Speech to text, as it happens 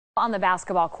On the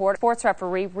basketball court, sports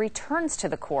referee returns to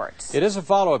the court. It is a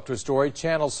follow-up to a story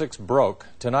Channel 6 broke.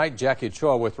 Tonight, Jackie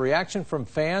Ochoa with reaction from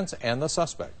fans and the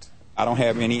suspect. I don't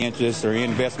have any interest or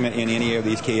investment in any of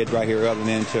these kids right here other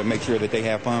than to make sure that they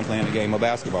have fun playing the game of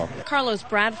basketball. Carlos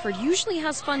Bradford usually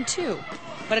has fun too.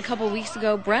 But a couple weeks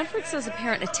ago, Bradford says a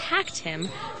parent attacked him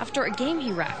after a game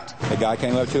he wrecked. The guy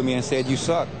came up to me and said, "You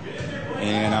suck."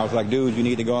 And I was like, "Dude, you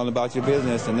need to go on about your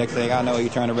business." And next thing I know, he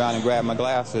turned around and grabbed my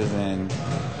glasses and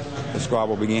the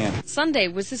squabble began. Sunday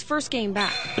was his first game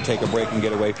back. To take a break and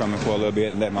get away from it for a little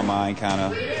bit and let my mind kind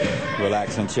of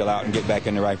relax and chill out and get back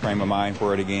in the right frame of mind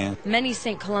for it again. Many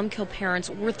St. Columkille parents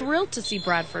were thrilled to see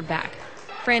Bradford back.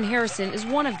 Fran Harrison is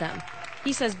one of them.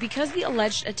 He says because the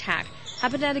alleged attack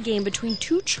happened at a game between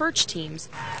two church teams,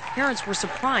 parents were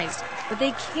surprised, but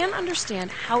they can't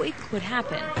understand how it could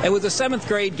happen. It was a 7th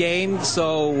grade game,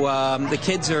 so the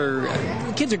kids are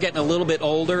getting a little bit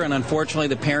older, and unfortunately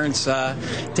the parents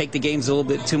take the games a little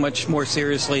bit too much more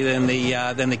seriously than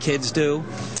the kids do.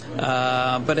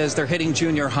 But as they're hitting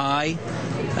junior high,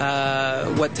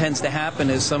 what tends to happen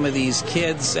is some of these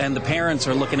kids and the parents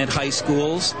are looking at high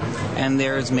schools, and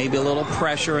there's maybe a little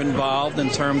pressure involved in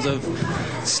terms of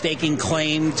staking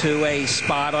claim to a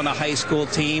spot on a high school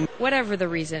team. Whatever the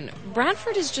reason,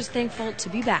 Bradford is just thankful to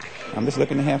be back. I'm just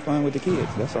looking to have fun with the kids,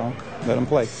 that's all. Let them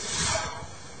play.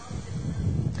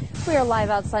 We are live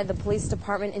outside the police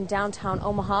department in downtown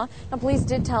Omaha. Now, police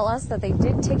did tell us that they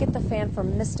did ticket the fan for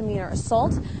misdemeanor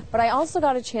assault, but I also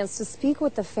got a chance to speak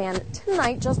with the fan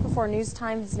tonight just before news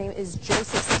time. His name is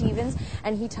Joseph Stevens,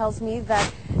 and he tells me that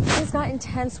things got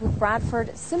intense with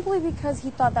Bradford simply because he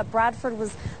thought that Bradford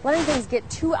was letting things get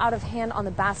too out of hand on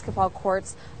the basketball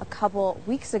courts a couple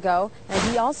weeks ago. And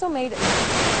he also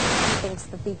thinks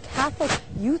that the Catholic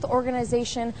Youth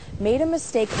Organization made a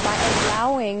mistake by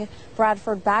allowing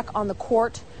Bradford back on the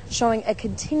court, showing a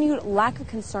continued lack of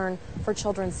concern for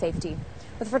children's safety.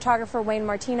 With photographer Wayne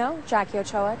Martino, Jackie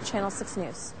Ochoa, Channel 6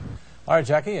 News. All right,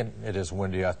 Jackie, and it is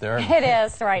windy out there. It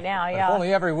is right now, yeah. If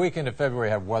only every weekend of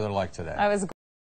February had weather like today.